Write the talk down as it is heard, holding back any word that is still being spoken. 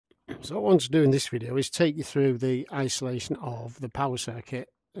So what I want to do in this video is take you through the isolation of the power circuit,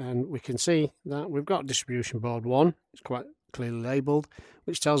 and we can see that we've got distribution board 1, it's quite clearly labelled,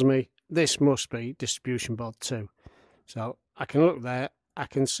 which tells me this must be distribution board 2. So I can look there, I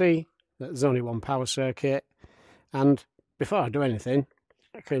can see that there's only one power circuit, and before I do anything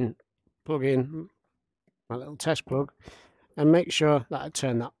I can plug in my little test plug and make sure that I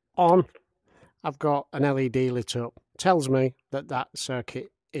turn that on. I've got an LED lit up, tells me that that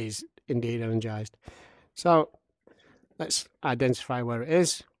circuit is indeed energized. So let's identify where it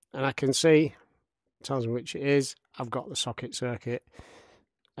is, and I can see, it tells me which it is. I've got the socket circuit.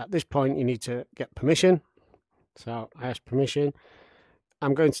 At this point you need to get permission, so I ask permission.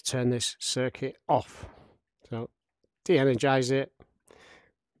 I'm going to turn this circuit off, so de-energize it,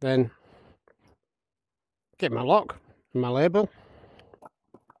 then get my lock and my label.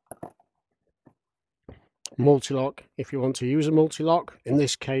 Multi-lock if you want to use a multi-lock. In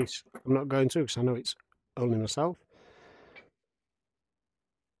this case I'm not going to, because I know it's only myself.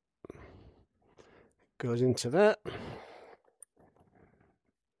 Goes into there,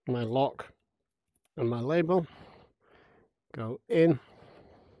 my lock and my label go in,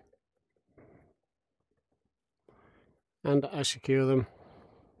 and I secure them,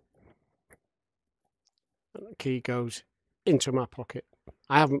 and the key goes into my pocket.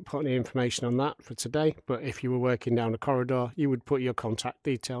 I haven't put any information on that for today, but if you were working down a corridor you would put your contact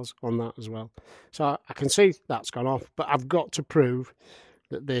details on that as well. So I can see that's gone off, but I've got to prove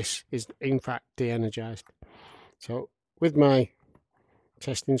that this is in fact de-energized. So with my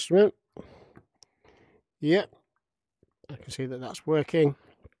test instrument, yeah, I can see that that's working,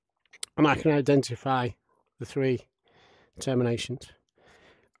 and I can identify the 3 terminations.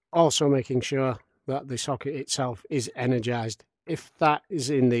 Also making sure that the socket itself is energized. If that is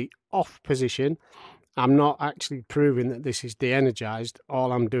in the off position, I'm not actually proving that this is de-energized.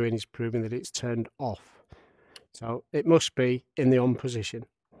 All I'm doing is proving that it's turned off. So it must be in the on position.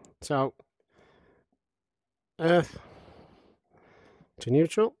 So earth to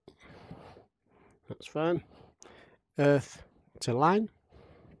neutral, that's fine. Earth to line,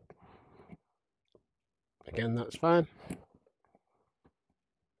 again that's fine.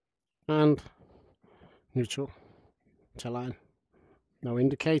 And neutral to line. No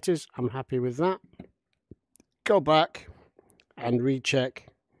indicators, I'm happy with that. Go back and recheck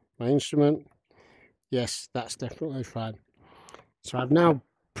my instrument. Yes, that's definitely fine. So I've now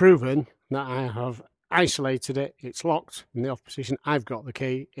proven that I have isolated it, it's locked in the off position, I've got the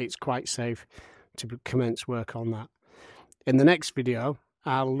key, it's quite safe to commence work on that. In the next video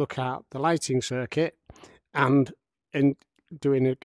I'll look at the lighting circuit and in doing